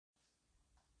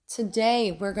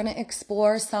Today, we're going to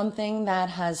explore something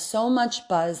that has so much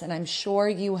buzz, and I'm sure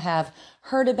you have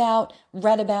heard about,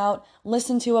 read about,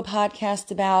 listened to a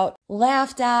podcast about,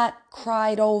 laughed at,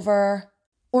 cried over,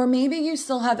 or maybe you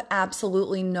still have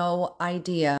absolutely no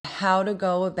idea how to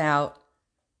go about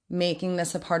making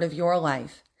this a part of your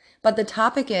life. But the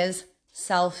topic is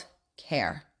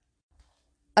self-care.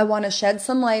 I want to shed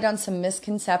some light on some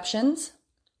misconceptions.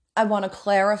 I want to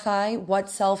clarify what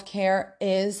self-care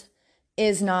is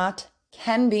not,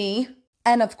 can be.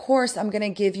 And of course, I'm going to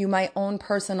give you my own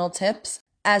personal tips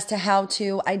as to how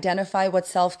to identify what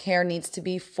self-care needs to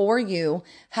be for you,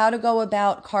 how to go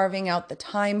about carving out the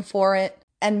time for it,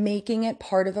 and making it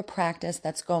part of a practice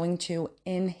that's going to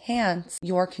enhance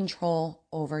your control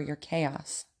over your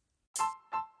chaos.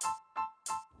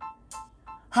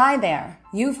 Hi there,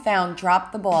 you found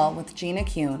Drop the Ball with Gina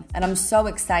Kuhn, and I'm so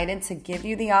excited to give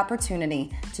you the opportunity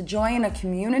to join a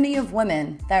community of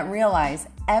women that realize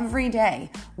every day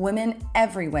women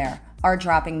everywhere are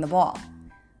dropping the ball.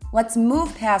 Let's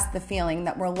move past the feeling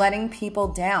that we're letting people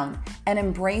down and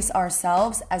embrace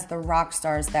ourselves as the rock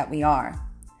stars that we are.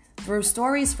 Through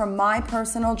stories from my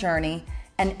personal journey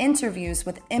and interviews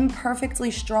with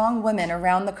imperfectly strong women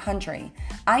around the country,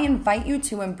 I invite you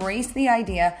to embrace the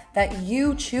idea that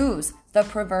you choose the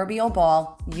proverbial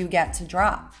ball you get to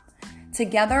drop.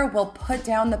 Together, we'll put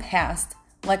down the past,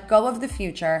 let go of the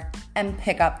future, and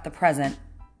pick up the present.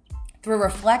 Through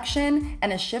reflection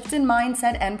and a shift in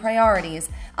mindset and priorities,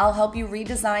 I'll help you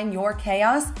redesign your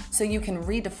chaos so you can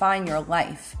redefine your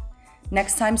life.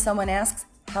 Next time someone asks,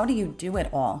 how do you do it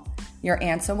all? Your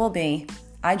answer will be,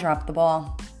 I dropped the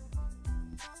ball.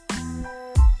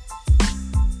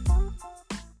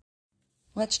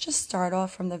 Let's just start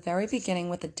off from the very beginning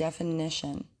with a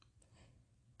definition.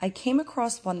 I came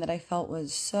across one that I felt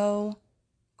was so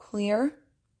clear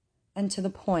and to the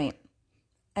point.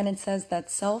 And it says that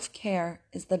self-care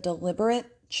is the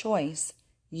deliberate choice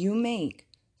you make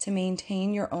to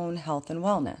maintain your own health and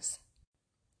wellness.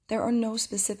 There are no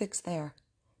specifics there.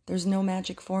 There's no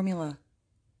magic formula.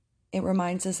 It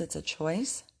reminds us it's a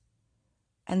choice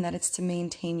and that it's to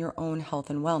maintain your own health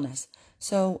and wellness.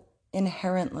 So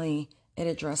inherently, it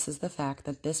addresses the fact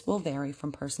that this will vary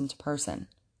from person to person.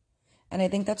 And I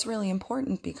think that's really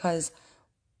important because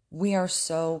we are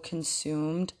so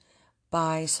consumed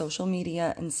by social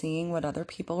media and seeing what other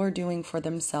people are doing for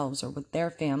themselves or with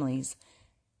their families.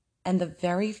 And the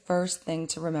very first thing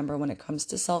to remember when it comes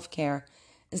to self-care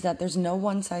is that there's no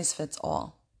one size fits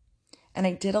all. And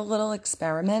I did a little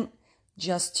experiment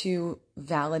just to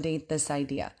validate this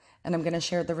idea, and I'm going to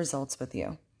share the results with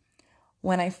you.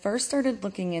 When I first started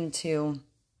looking into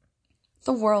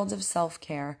the world of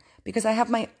self-care, because I have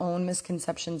my own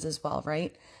misconceptions as well,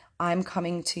 right? I'm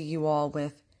coming to you all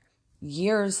with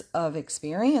years of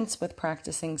experience with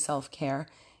practicing self-care,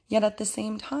 yet at the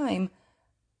same time,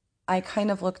 I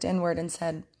kind of looked inward and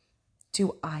said,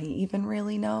 do I even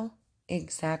really know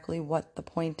exactly what the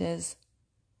point is?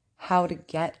 How to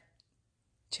get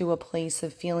to a place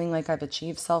of feeling like I've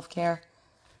achieved self-care?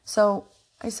 So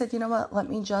I said, you know what, let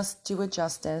me just do it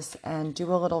justice and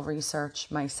do a little research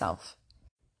myself.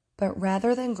 But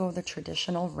rather than go the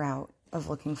traditional route of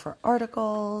looking for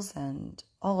articles and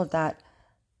all of that,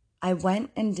 I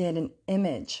went and did an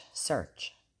image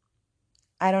search.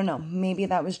 I don't know, maybe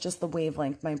that was just the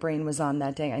wavelength my brain was on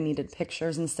that day. I needed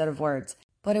pictures instead of words.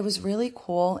 But it was really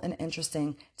cool and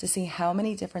interesting to see how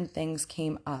many different things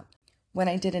came up when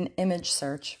I did an image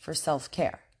search for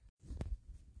self-care.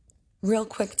 Real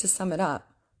quick to sum it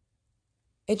up,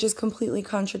 it just completely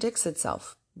contradicts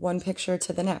itself, one picture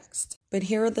to the next. But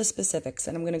here are the specifics,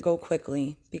 and I'm going to go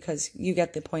quickly because you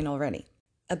get the point already.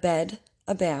 A bed,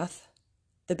 a bath,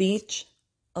 the beach,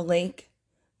 a lake,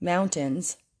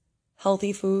 mountains,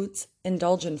 healthy foods,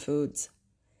 indulgent foods,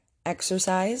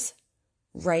 exercise,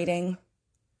 writing,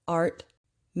 art,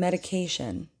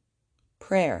 medication,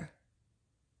 prayer,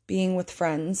 being with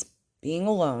friends, being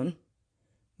alone,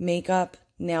 makeup,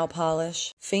 nail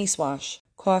polish, face wash,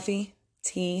 coffee,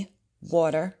 tea,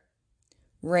 water,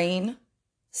 rain,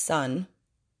 sun,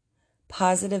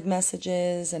 positive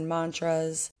messages and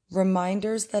mantras,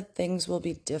 reminders that things will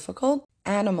be difficult,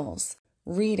 animals,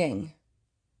 reading,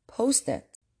 Post-it,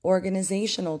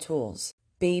 organizational tools,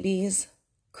 babies,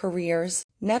 careers,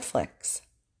 Netflix,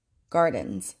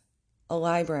 gardens, a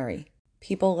library,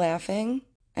 people laughing,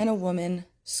 and a woman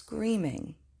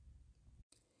screaming.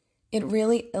 It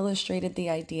really illustrated the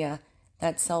idea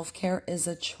that self-care is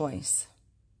a choice.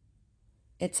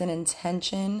 It's an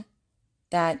intention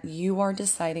that you are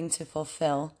deciding to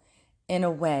fulfill in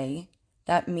a way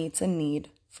that meets a need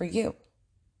for you.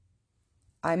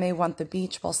 I may want the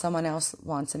beach while someone else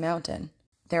wants a mountain.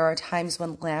 There are times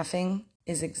when laughing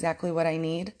is exactly what I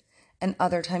need, and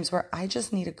other times where I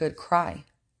just need a good cry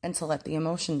and to let the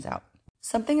emotions out.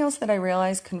 Something else that I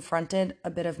realized confronted a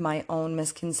bit of my own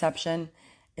misconception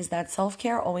is that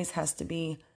self-care always has to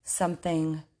be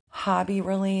something hobby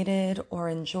related or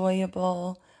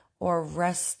enjoyable or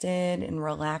rested and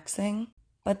relaxing.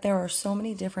 But there are so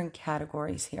many different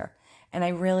categories here. And I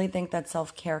really think that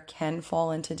self-care can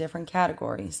fall into different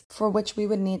categories for which we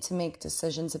would need to make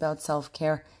decisions about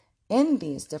self-care in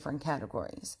these different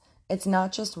categories. It's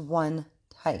not just one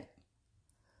type.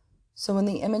 So in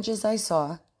the images I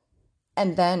saw,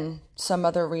 and then some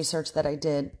other research that I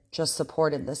did just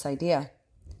supported this idea,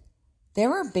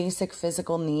 there are basic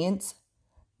physical needs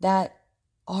that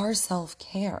are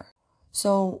self-care.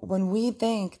 So when we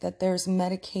think that there's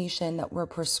medication that we're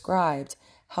prescribed,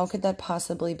 how could that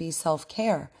possibly be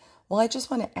self-care? Well, I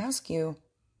just want to ask you,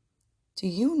 do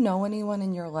you know anyone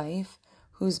in your life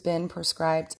who's been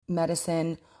prescribed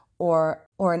medicine or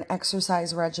an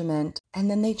exercise regimen and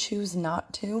then they choose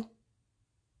not to?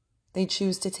 They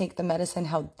choose to take the medicine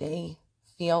how they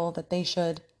feel that they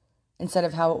should instead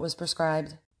of how it was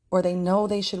prescribed. Or they know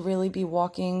they should really be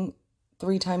walking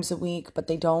 3 times a week, but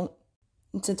they don't.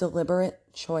 It's a deliberate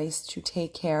choice to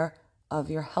take care of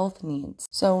your health needs.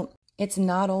 So it's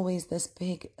not always this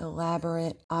big,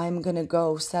 elaborate, I'm going to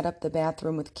go set up the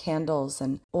bathroom with candles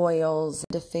and oils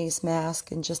and a face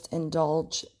mask and just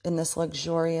indulge in this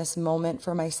luxurious moment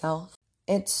for myself.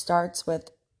 It starts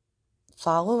with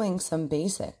following some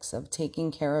basics of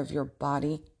taking care of your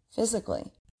body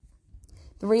physically.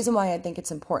 The reason why I think it's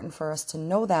important for us to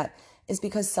know that is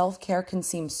because self-care can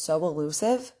seem so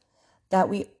elusive that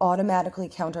we automatically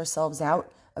count ourselves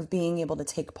out of being able to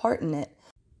take part in it,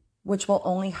 which will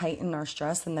only heighten our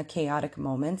stress in the chaotic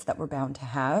moments that we're bound to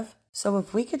have. So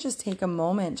if we could just take a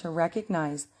moment to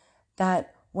recognize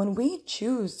that when we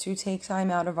choose to take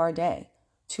time out of our day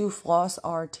to floss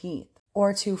our teeth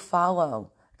or to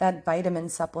follow that vitamin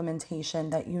supplementation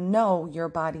that you know your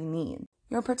body needs,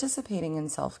 you're participating in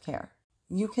self-care.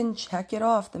 You can check it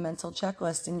off the mental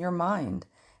checklist in your mind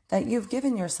that you've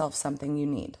given yourself something you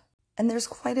need. And there's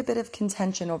quite a bit of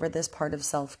contention over this part of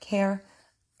self-care,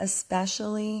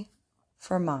 especially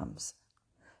for moms,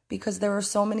 because there are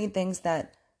so many things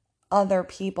that other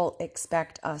people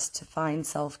expect us to find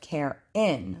self-care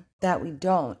in that we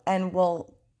don't. And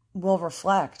we'll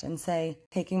reflect and say,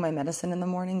 taking my medicine in the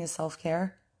morning is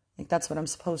self-care. Like that's what I'm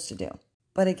supposed to do.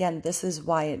 But again, this is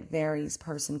why it varies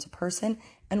person to person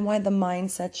and why the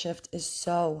mindset shift is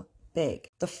so big.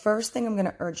 The first thing I'm going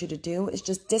to urge you to do is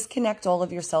just disconnect all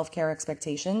of your self-care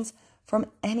expectations from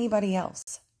anybody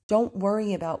else. Don't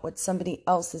worry about what somebody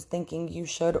else is thinking you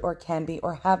should or can be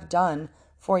or have done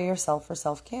for yourself for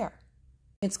self-care.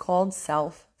 It's called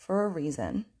self for a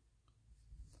reason.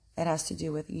 It has to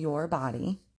do with your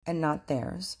body and not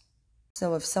theirs.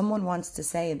 So if someone wants to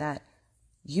say that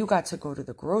you got to go to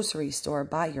the grocery store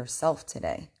by yourself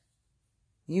today,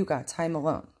 you got time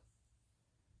alone,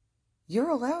 you're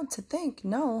allowed to think,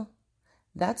 no,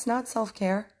 that's not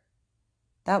self-care.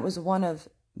 That was one of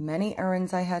many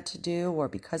errands I had to do, or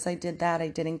because I did that, I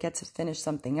didn't get to finish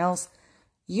something else.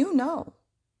 You know.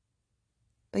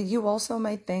 But you also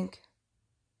might think,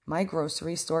 my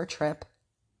grocery store trip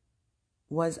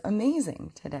was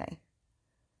amazing today.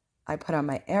 I put on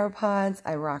my AirPods,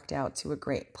 I rocked out to a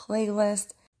great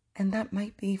playlist, and that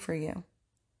might be for you.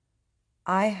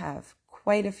 I have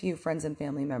quite a few friends and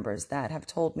family members that have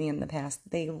told me in the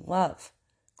past they love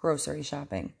grocery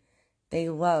shopping. They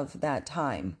love that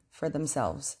time for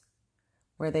themselves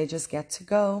where they just get to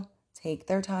go, take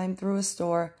their time through a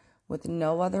store with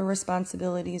no other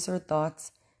responsibilities or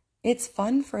thoughts. It's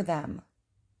fun for them.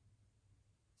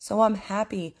 So I'm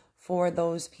happy for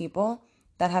those people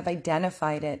that have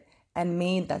identified it and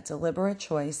made that deliberate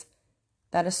choice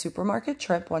that a supermarket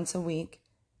trip once a week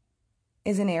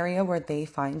is an area where they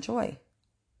find joy.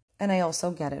 And I also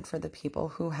get it for the people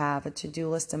who have a to-do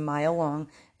list a mile long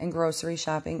and grocery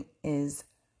shopping is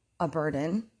a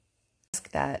burden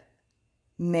that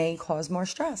may cause more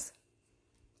stress.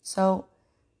 So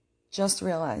just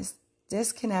realize,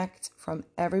 disconnect from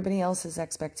everybody else's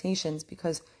expectations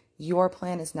because your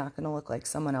plan is not going to look like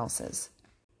someone else's.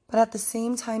 But at the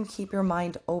same time, keep your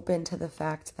mind open to the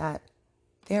fact that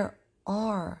there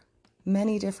are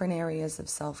many different areas of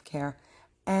self-care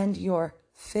and your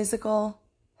physical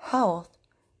health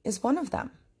is one of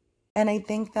them. And I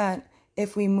think that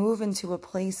if we move into a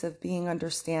place of being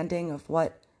understanding of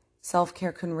what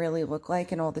self-care can really look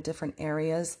like in all the different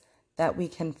areas that we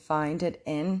can find it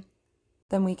in,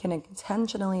 then we can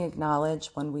intentionally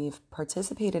acknowledge when we've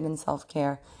participated in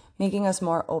self-care, making us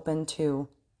more open to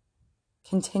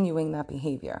continuing that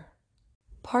behavior.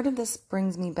 Part of this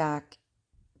brings me back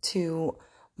to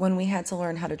when we had to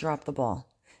learn how to drop the ball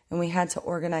and we had to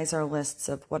organize our lists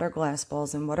of what are glass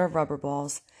balls and what are rubber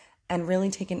balls and really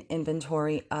take an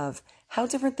inventory of how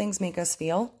different things make us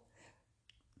feel.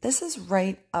 This is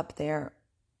right up there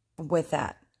with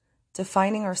that.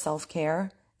 Defining our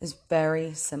self-care is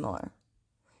very similar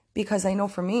because I know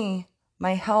for me,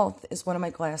 my health is one of my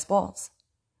glass balls.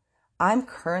 I'm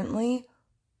currently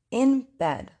in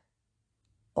bed,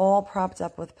 all propped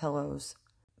up with pillows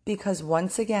because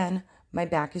once again, my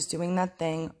back is doing that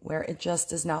thing where it just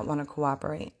does not want to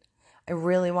cooperate. I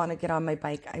really want to get on my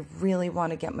bike. I really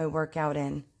want to get my workout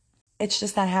in. It's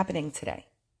just not happening today.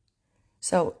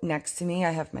 So next to me,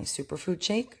 I have my superfood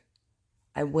shake.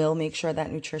 I will make sure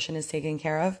that nutrition is taken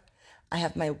care of. I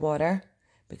have my water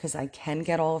because I can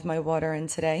get all of my water in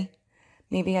today.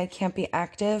 Maybe I can't be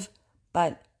active,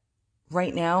 but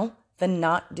right now, the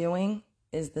not doing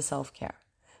is the self-care.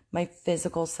 My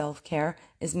physical self-care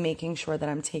is making sure that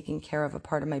I'm taking care of a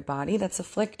part of my body that's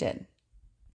afflicted.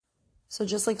 So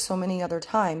just like so many other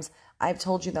times, I've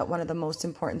told you that one of the most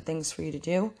important things for you to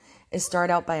do is start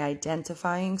out by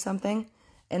identifying something.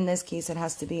 In this case, it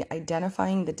has to be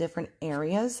identifying the different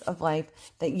areas of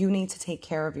life that you need to take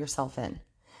care of yourself in.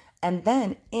 And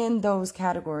then in those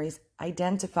categories,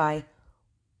 identify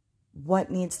what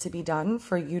needs to be done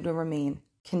for you to remain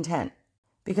content.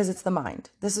 Because it's the mind.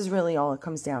 This is really all it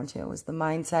comes down to, is the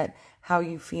mindset, how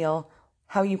you feel,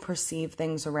 how you perceive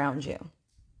things around you.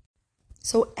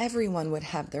 So everyone would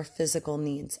have their physical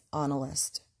needs on a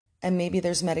list. And maybe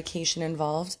there's medication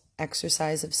involved,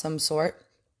 exercise of some sort,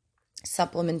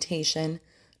 supplementation,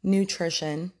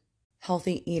 nutrition,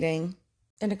 healthy eating,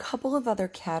 and a couple of other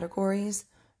categories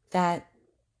that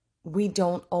we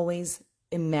don't always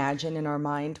imagine in our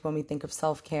mind when we think of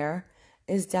self-care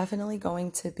is definitely going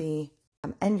to be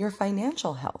and your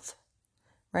financial health,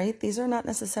 right? These are not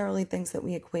necessarily things that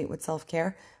we equate with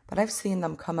self-care, but I've seen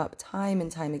them come up time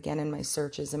and time again in my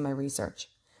searches and my research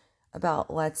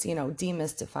about let's,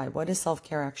 demystify what does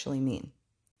self-care actually mean.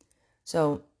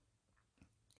 So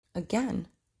again,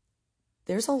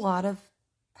 there's a lot of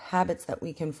habits that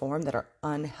we can form that are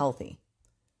unhealthy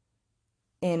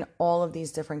in all of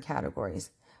these different categories.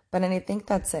 But I think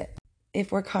that's it.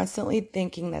 If we're constantly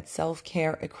thinking that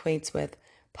self-care equates with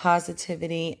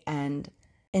positivity and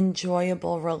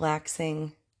enjoyable,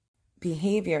 relaxing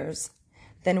behaviors,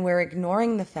 then we're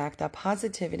ignoring the fact that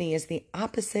positivity is the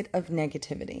opposite of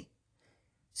negativity.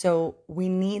 So we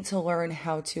need to learn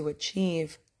how to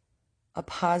achieve a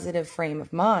positive frame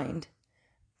of mind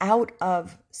out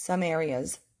of some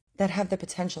areas that have the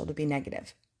potential to be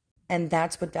negative. And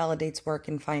that's what validates work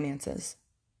in finances.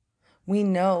 We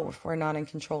know if we're not in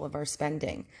control of our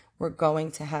spending, we're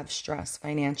going to have stress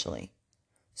financially.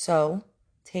 So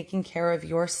taking care of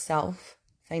yourself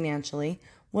financially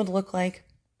would look like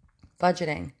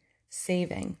budgeting,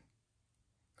 saving,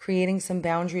 creating some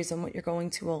boundaries on what you're going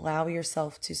to allow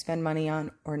yourself to spend money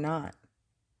on or not,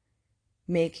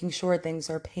 making sure things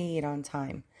are paid on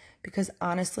time. Because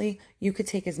honestly, you could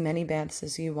take as many baths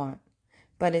as you want.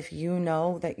 But if you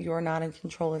know that you're not in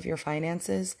control of your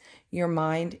finances, your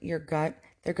mind, your gut,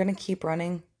 they're going to keep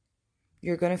running.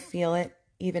 You're going to feel it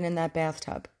even in that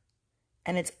bathtub.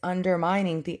 And it's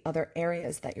undermining the other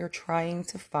areas that you're trying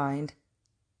to find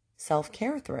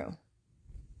self-care through.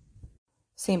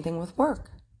 Same thing with work.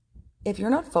 If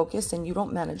you're not focused and you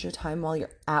don't manage your time while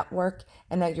you're at work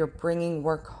and that you're bringing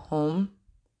work home,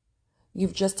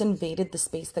 you've just invaded the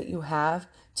space that you have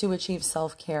to achieve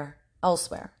self-care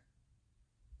elsewhere.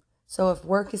 So if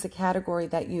work is a category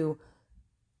that you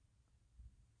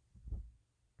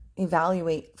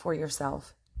evaluate for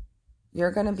yourself, you're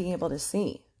going to be able to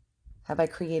see, have I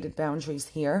created boundaries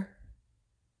here?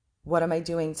 What am I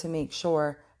doing to make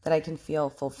sure that I can feel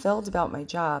fulfilled about my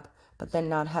job, but then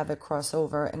not have it cross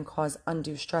over and cause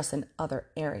undue stress in other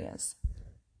areas?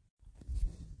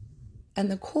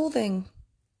 And the cool thing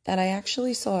that I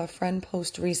actually saw a friend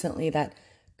post recently that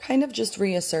kind of just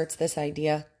reasserts this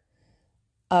idea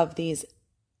of these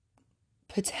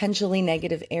potentially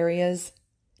negative areas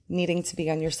needing to be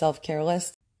on your self-care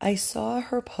list. I saw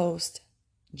her post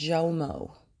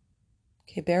JOMO.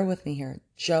 Okay, bear with me here.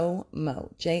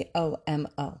 JOMO,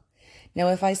 Jomo. Now,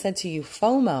 if I said to you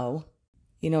FOMO,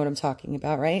 you know what I'm talking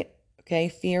about, right? Okay,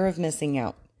 fear of missing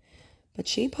out. But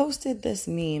she posted this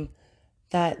meme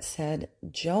that said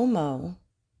JOMO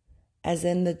as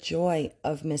in the joy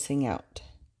of missing out.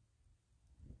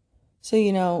 So,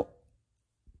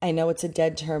 I know it's a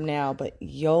dead term now, but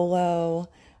YOLO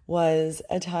was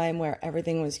a time where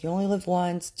everything was you only live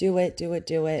once, do it,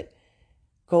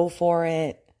 go for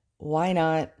it, why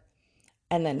not?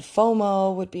 And then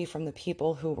FOMO would be from the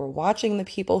people who were watching the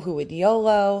people who would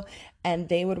YOLO, and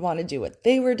they would want to do what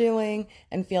they were doing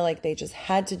and feel like they just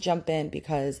had to jump in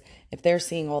because if they're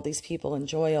seeing all these people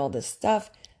enjoy all this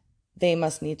stuff, they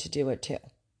must need to do it too.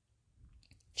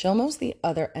 JOMO's the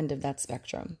other end of that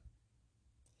spectrum.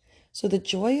 So the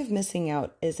joy of missing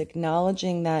out is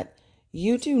acknowledging that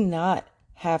you do not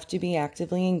have to be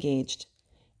actively engaged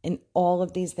in all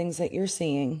of these things that you're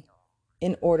seeing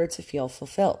in order to feel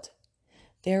fulfilled.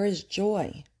 There is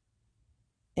joy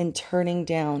in turning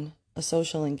down a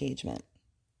social engagement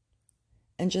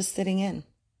and just sitting in.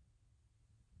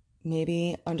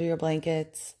 Maybe under your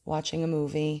blankets, watching a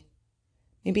movie,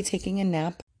 maybe taking a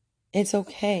nap. It's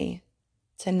okay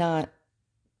to not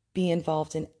be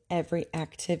involved in every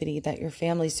activity that your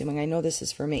family's doing. I know this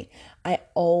is for me. I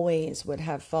always would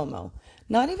have FOMO.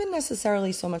 Not even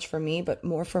necessarily so much for me, but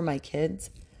more for my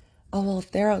kids. Oh, well,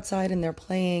 if they're outside and they're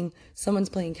playing, someone's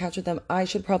playing catch with them, I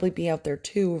should probably be out there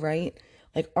too, right?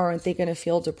 Like, aren't they going to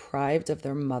feel deprived of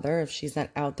their mother if she's not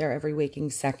out there every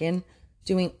waking second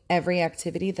doing every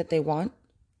activity that they want?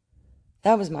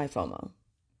 That was my FOMO.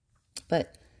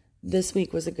 But this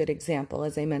week was a good example.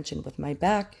 As I mentioned with my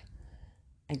back,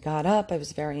 I got up, I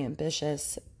was very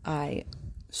ambitious. I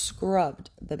scrubbed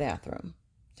the bathroom,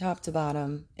 top to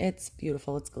bottom. It's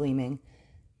beautiful, it's gleaming.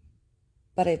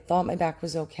 But I thought my back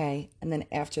was okay. And then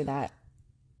after that,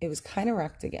 it was kind of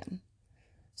wrecked again.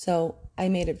 So I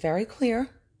made it very clear.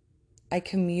 I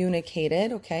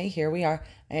communicated, okay, here we are.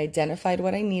 I identified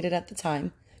what I needed at the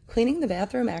time. Cleaning the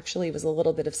bathroom actually was a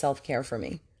little bit of self-care for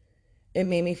me. It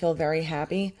made me feel very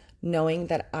happy knowing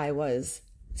that I was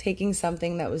taking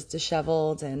something that was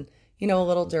disheveled and, a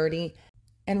little dirty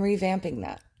and revamping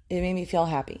that. It made me feel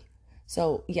happy.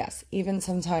 So yes, even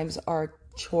sometimes our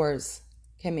chores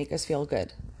can make us feel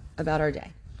good about our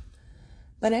day.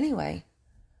 But anyway,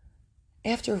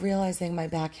 after realizing my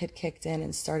back had kicked in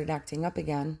and started acting up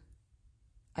again,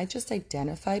 I just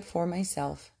identified for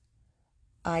myself,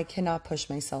 I cannot push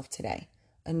myself today.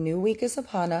 A new week is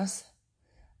upon us.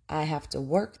 I have to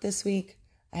work this week.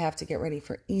 I have to get ready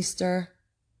for Easter.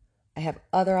 I have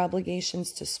other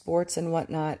obligations to sports and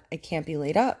whatnot. I can't be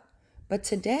laid up. But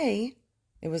today,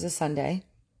 it was a Sunday,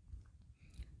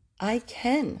 I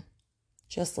can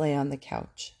just lay on the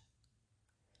couch.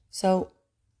 So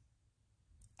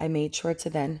I made sure to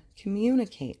then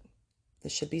communicate.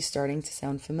 This should be starting to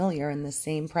sound familiar, and the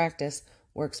same practice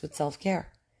works with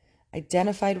self-care.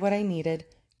 Identified what I needed,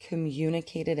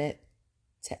 communicated it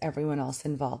to everyone else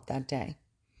involved that day.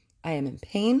 I am in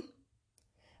pain.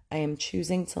 I am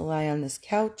choosing to lie on this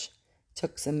couch,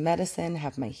 took some medicine,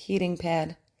 have my heating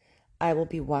pad. I will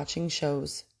be watching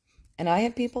shows. And I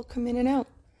had people come in and out.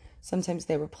 Sometimes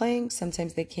they were playing,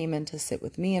 sometimes they came in to sit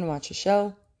with me and watch a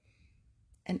show.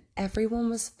 And everyone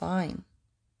was fine.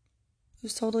 It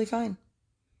was totally fine.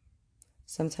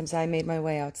 Sometimes I made my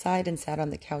way outside and sat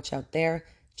on the couch out there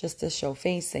just to show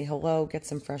face, say hello, get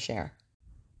some fresh air.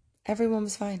 Everyone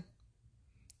was fine,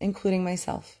 including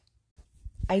myself.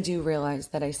 I do realize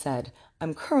that I said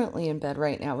I'm currently in bed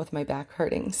right now with my back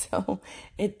hurting, so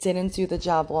it didn't do the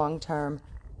job long term,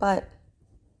 but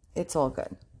it's all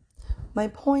good. My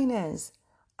point is,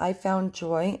 I found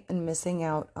joy in missing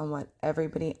out on what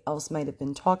everybody else might have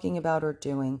been talking about or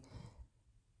doing,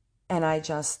 and I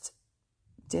just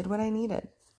did what I needed.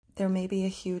 There may be a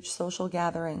huge social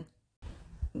gathering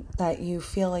that you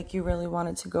feel like you really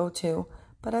wanted to go to,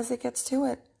 but as it gets to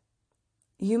it,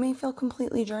 you may feel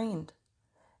completely drained.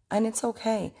 And it's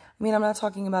okay. I mean, I'm not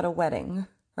talking about a wedding,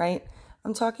 right?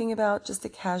 I'm talking about just a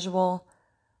casual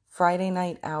Friday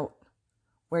night out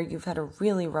where you've had a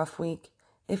really rough week.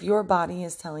 If your body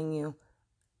is telling you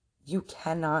you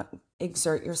cannot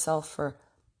exert yourself for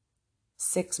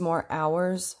 6 more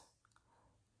hours,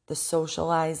 the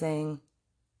socializing,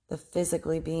 the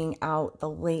physically being out, the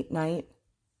late night,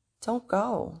 don't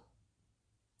go.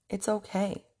 It's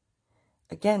okay.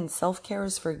 Again, self-care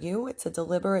is for you. It's a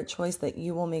deliberate choice that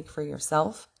you will make for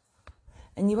yourself.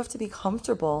 And you have to be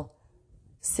comfortable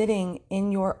sitting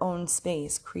in your own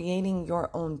space, creating your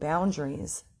own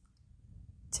boundaries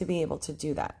to be able to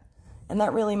do that. And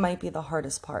that really might be the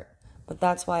hardest part. But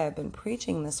that's why I've been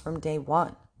preaching this from day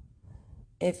one.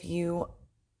 If you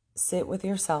sit with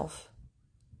yourself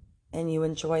and you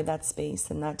enjoy that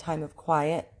space and that time of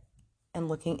quiet and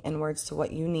looking inwards to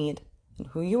what you need and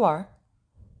who you are,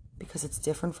 because it's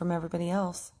different from everybody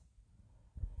else,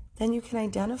 then you can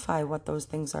identify what those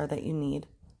things are that you need,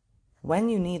 when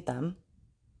you need them,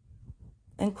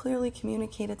 and clearly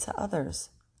communicate it to others.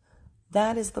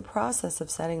 That is the process of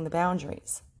setting the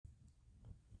boundaries.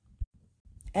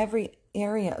 Every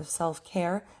area of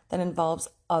self-care that involves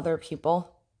other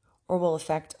people or will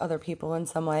affect other people in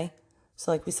some way.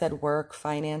 So like we said, work,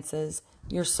 finances,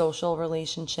 your social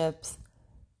relationships,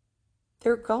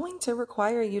 they're going to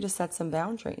require you to set some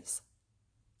boundaries.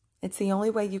 It's the only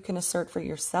way you can assert for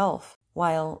yourself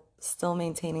while still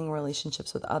maintaining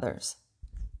relationships with others.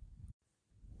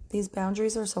 These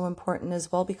boundaries are so important as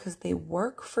well because they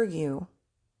work for you,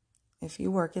 if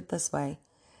you work it this way,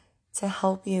 to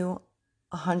help you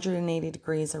 180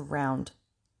 degrees around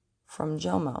from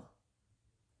JOMO.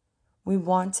 We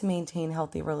want to maintain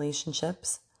healthy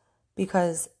relationships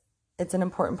because it's an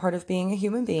important part of being a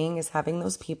human being is having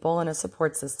those people and a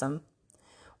support system.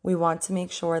 We want to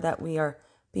make sure that we are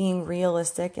being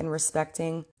realistic and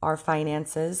respecting our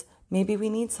finances. Maybe we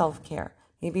need self-care.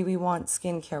 Maybe we want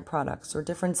skincare products or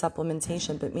different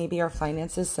supplementation, but maybe our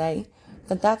finances say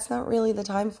that that's not really the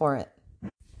time for it.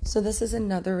 So this is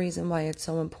another reason why it's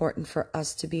so important for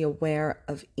us to be aware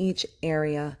of each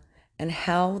area and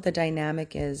how the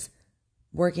dynamic is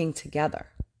working together.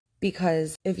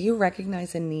 Because if you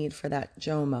recognize a need for that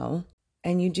JOMO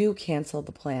and you do cancel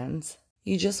the plans,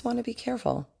 you just want to be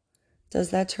careful.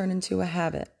 Does that turn into a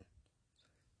habit?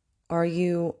 Are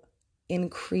you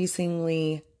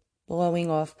increasingly blowing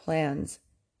off plans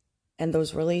and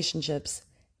those relationships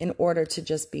in order to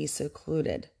just be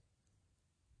secluded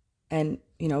and,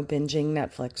 binging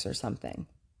Netflix or something?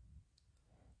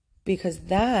 Because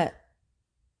that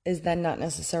is then not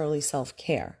necessarily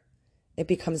self-care. It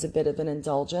becomes a bit of an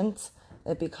indulgence.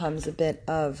 It becomes a bit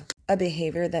of a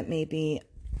behavior that may be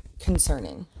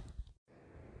concerning.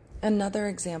 Another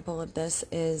example of this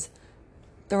is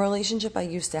the relationship I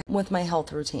used to have with my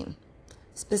health routine,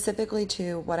 specifically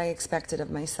to what I expected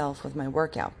of myself with my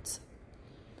workouts.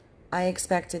 I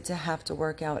expected to have to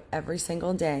work out every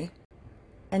single day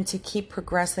and to keep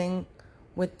progressing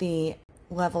with the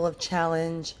level of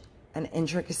challenge and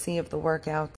intricacy of the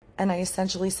workout. And I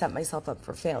essentially set myself up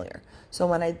for failure. So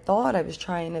when I thought I was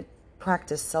trying to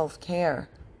practice self-care,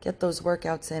 get those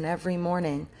workouts in every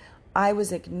morning, I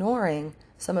was ignoring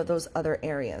some of those other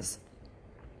areas.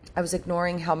 I was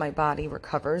ignoring how my body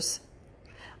recovers.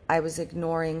 I was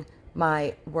ignoring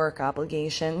my work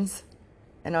obligations.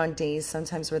 And on days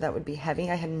sometimes where that would be heavy,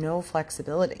 I had no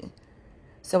flexibility.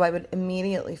 So I would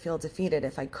immediately feel defeated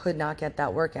if I could not get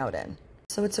that workout in.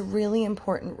 So it's a really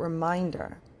important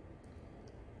reminder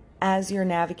as you're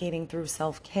navigating through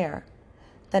self-care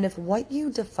that if what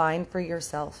you define for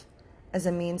yourself as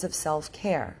a means of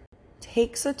self-care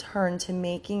takes a turn to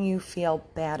making you feel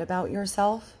bad about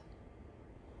yourself,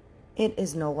 it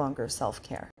is no longer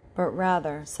self-care, but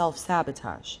rather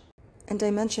self-sabotage. And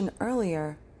I mentioned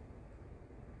earlier,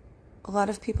 a lot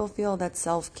of people feel that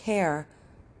self-care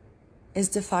is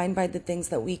defined by the things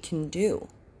that we can do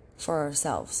for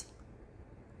ourselves.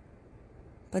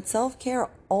 But self-care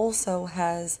also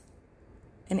has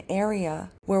an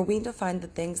area where we define the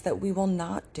things that we will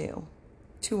not do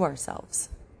to ourselves.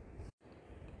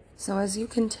 So as you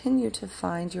continue to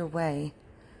find your way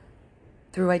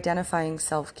through identifying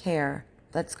self-care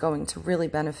that's going to really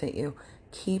benefit you,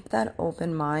 keep that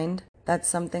open mind that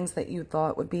some things that you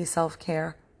thought would be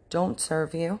self-care don't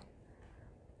serve you.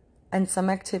 And some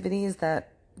activities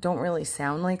that don't really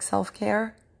sound like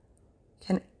self-care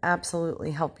can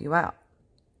absolutely help you out.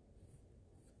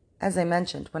 As I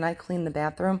mentioned, when I cleaned the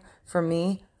bathroom, for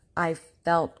me, I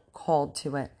felt called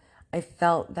to it. I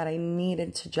felt that I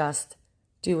needed to just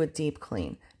do a deep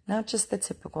clean, not just the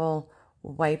typical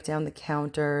wipe down the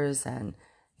counters and,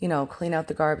 clean out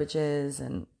the garbages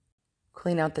and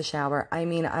clean out the shower. I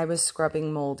mean, I was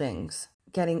scrubbing moldings,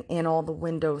 getting in all the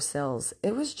windowsills.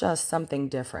 It was just something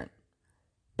different.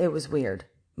 It was weird.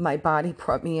 My body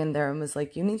brought me in there and was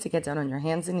like, you need to get down on your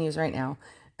hands and knees right now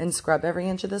and scrub every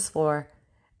inch of this floor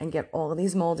and get all of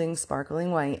these moldings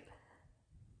sparkling white.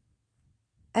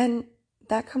 And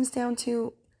that comes down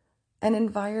to an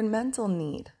environmental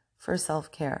need for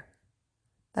self-care.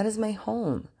 That is my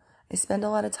home. I spend a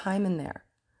lot of time in there.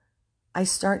 I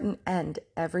start and end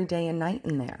every day and night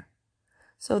in there.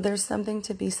 So there's something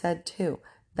to be said too.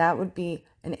 That would be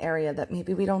an area that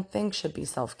maybe we don't think should be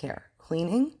self-care.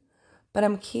 Cleaning, but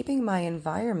I'm keeping my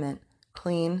environment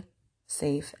clean,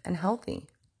 safe, and healthy.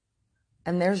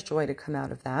 And there's joy to come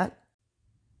out of that.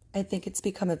 I think it's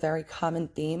become a very common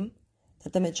theme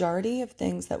that the majority of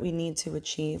things that we need to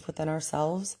achieve within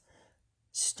ourselves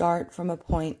start from a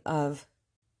point of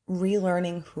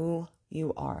relearning who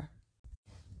you are.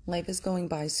 Life is going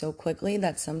by so quickly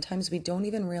that sometimes we don't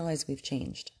even realize we've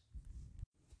changed.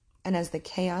 And as the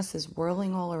chaos is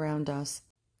whirling all around us,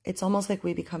 it's almost like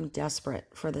we become desperate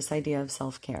for this idea of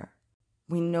self-care.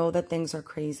 We know that things are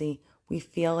crazy. We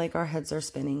feel like our heads are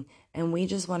spinning, and we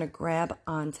just want to grab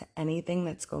onto anything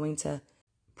that's going to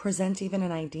present even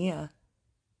an idea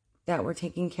that we're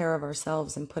taking care of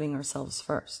ourselves and putting ourselves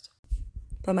first.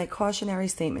 But my cautionary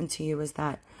statement to you is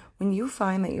that when you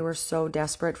find that you are so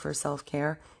desperate for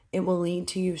self-care, it will lead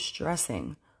to you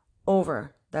stressing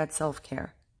over that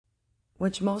self-care,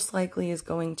 which most likely is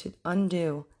going to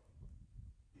undo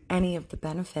any of the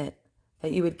benefit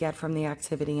that you would get from the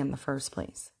activity in the first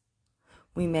place.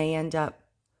 We may end up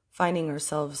finding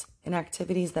ourselves in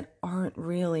activities that aren't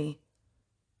really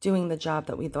doing the job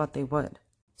that we thought they would.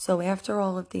 So after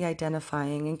all of the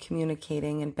identifying and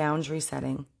communicating and boundary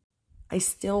setting, I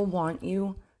still want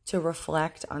you to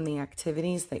reflect on the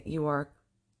activities that you are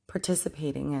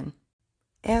participating in.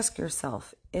 Ask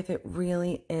yourself if it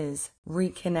really is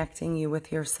reconnecting you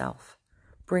with yourself,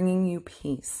 bringing you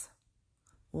peace,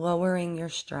 lowering your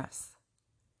stress.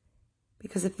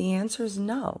 Because if the answer is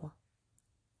no,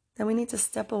 then we need to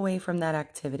step away from that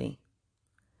activity.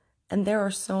 And there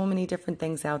are so many different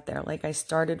things out there. Like I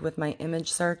started with my image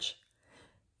search.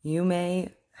 You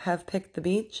may have picked the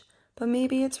beach, but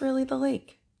maybe it's really the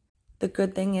lake. The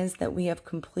good thing is that we have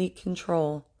complete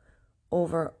control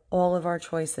over all of our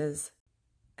choices,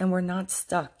 and we're not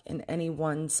stuck in any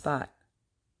one spot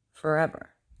forever.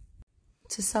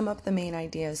 To sum up the main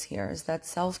ideas here is that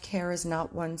self-care is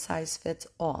not one size fits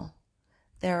all.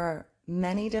 There are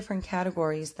many different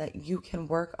categories that you can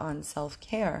work on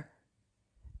self-care,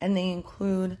 and they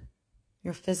include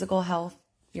your physical health,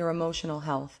 your emotional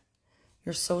health,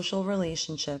 your social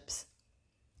relationships,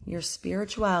 your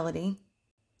spirituality,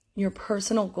 your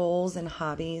personal goals and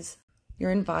hobbies, your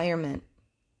environment,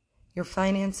 your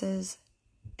finances,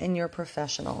 and your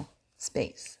professional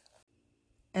space.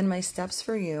 And my steps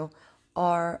for you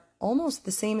are almost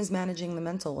the same as managing the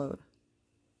mental load.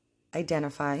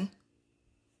 Identify,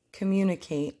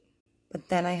 communicate, but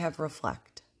then I have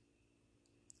reflect.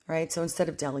 Right? So instead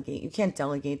of delegate, you can't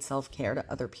delegate self-care to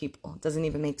other people. It doesn't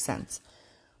even make sense.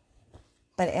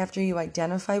 But after you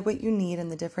identify what you need in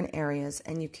the different areas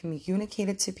and you communicate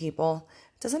it to people,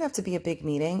 it doesn't have to be a big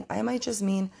meeting. I might just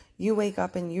mean you wake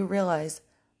up and you realize,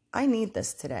 I need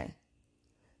this today.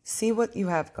 See what you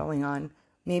have going on.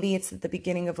 Maybe it's at the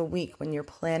beginning of a week when you're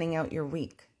planning out your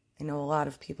week. I know a lot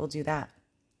of people do that.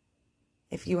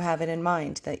 If you have it in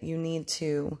mind that you need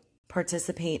to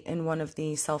participate in one of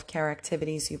the self-care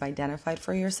activities you've identified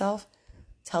for yourself,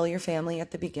 tell your family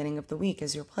at the beginning of the week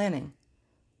as you're planning.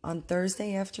 On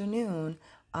Thursday afternoon,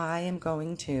 I am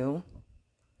going to,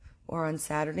 or on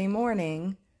Saturday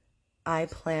morning, I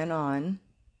plan on,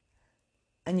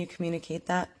 and you communicate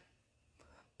that.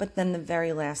 But then the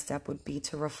very last step would be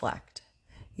to reflect.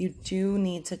 You do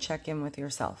need to check in with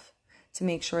yourself to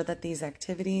make sure that these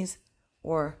activities,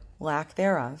 or lack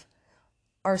thereof,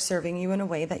 are serving you in a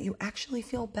way that you actually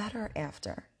feel better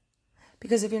after.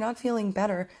 Because if you're not feeling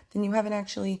better, then you haven't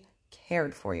actually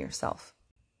cared for yourself.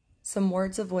 Some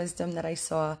words of wisdom that I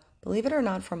saw, believe it or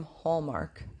not, from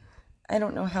Hallmark. I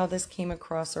don't know how this came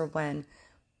across or when,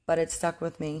 but it stuck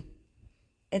with me.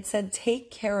 It said,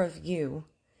 take care of you.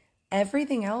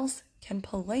 Everything else can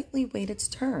politely wait its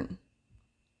turn.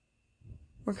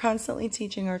 We're constantly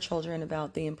teaching our children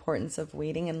about the importance of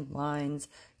waiting in lines,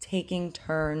 taking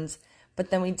turns,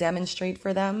 but then we demonstrate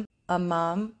for them a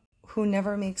mom who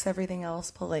never makes everything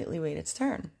else politely wait its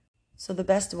turn. So the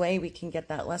best way we can get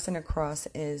that lesson across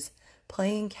is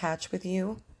playing catch with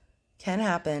you can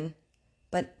happen,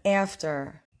 but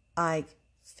after I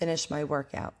finish my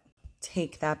workout,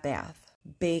 take that bath,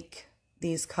 bake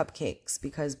these cupcakes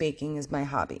because baking is my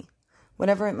hobby.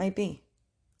 Whatever it might be,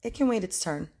 it can wait its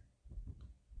turn.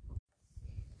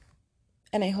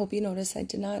 And I hope you notice I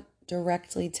did not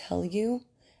directly tell you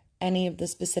any of the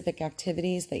specific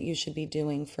activities that you should be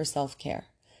doing for self-care.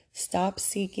 Stop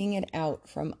seeking it out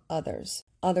from others.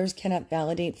 Others cannot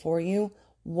validate for you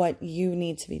what you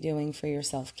need to be doing for your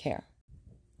self-care.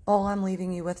 All I'm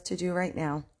leaving you with to do right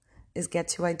now is get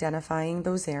to identifying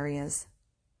those areas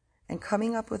and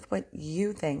coming up with what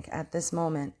you think at this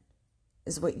moment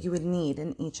is what you would need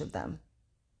in each of them.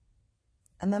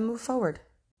 And then move forward.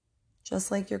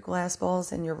 Just like your glass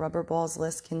balls and your rubber balls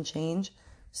list can change,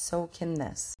 so can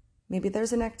this. Maybe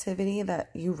there's an activity that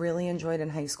you really enjoyed in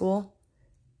high school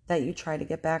that you try to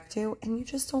get back to and you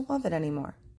just don't love it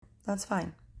anymore. That's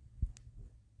fine.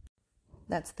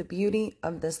 That's the beauty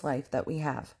of this life that we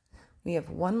have. We have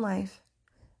one life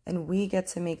and we get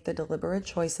to make the deliberate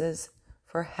choices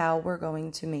for how we're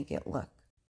going to make it look.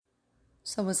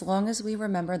 So as long as we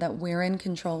remember that we're in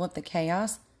control of the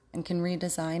chaos and can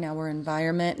redesign our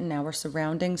environment and our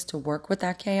surroundings to work with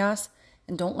that chaos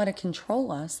and don't let it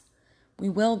control us, we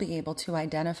will be able to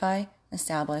identify,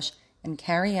 establish, and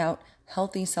carry out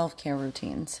healthy self-care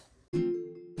routines.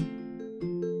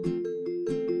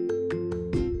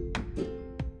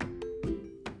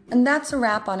 And that's a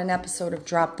wrap on an episode of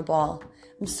Drop the Ball.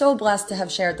 I'm so blessed to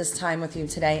have shared this time with you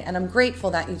today, and I'm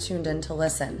grateful that you tuned in to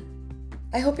listen.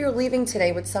 I hope you're leaving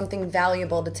today with something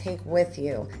valuable to take with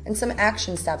you and some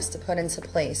action steps to put into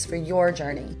place for your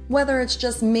journey. Whether it's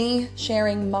just me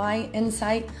sharing my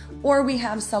insight or we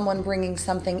have someone bringing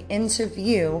something into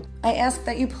view, I ask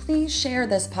that you please share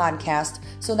this podcast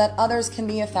so that others can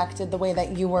be affected the way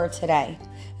that you were today.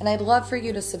 And I'd love for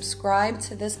you to subscribe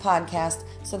to this podcast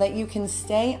so that you can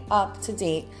stay up to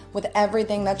date with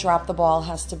everything that Drop the Ball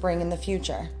has to bring in the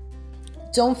future.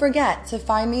 Don't forget to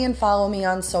find me and follow me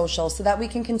on social so that we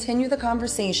can continue the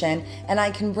conversation and I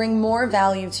can bring more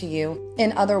value to you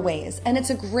in other ways. And it's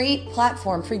a great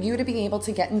platform for you to be able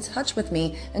to get in touch with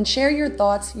me and share your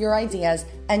thoughts, your ideas,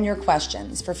 and your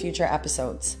questions for future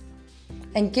episodes.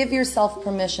 And give yourself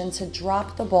permission to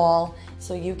drop the ball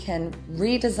so you can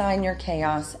redesign your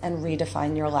chaos and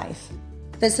redefine your life.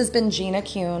 This has been Gina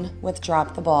Kuhn with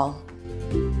Drop the Ball.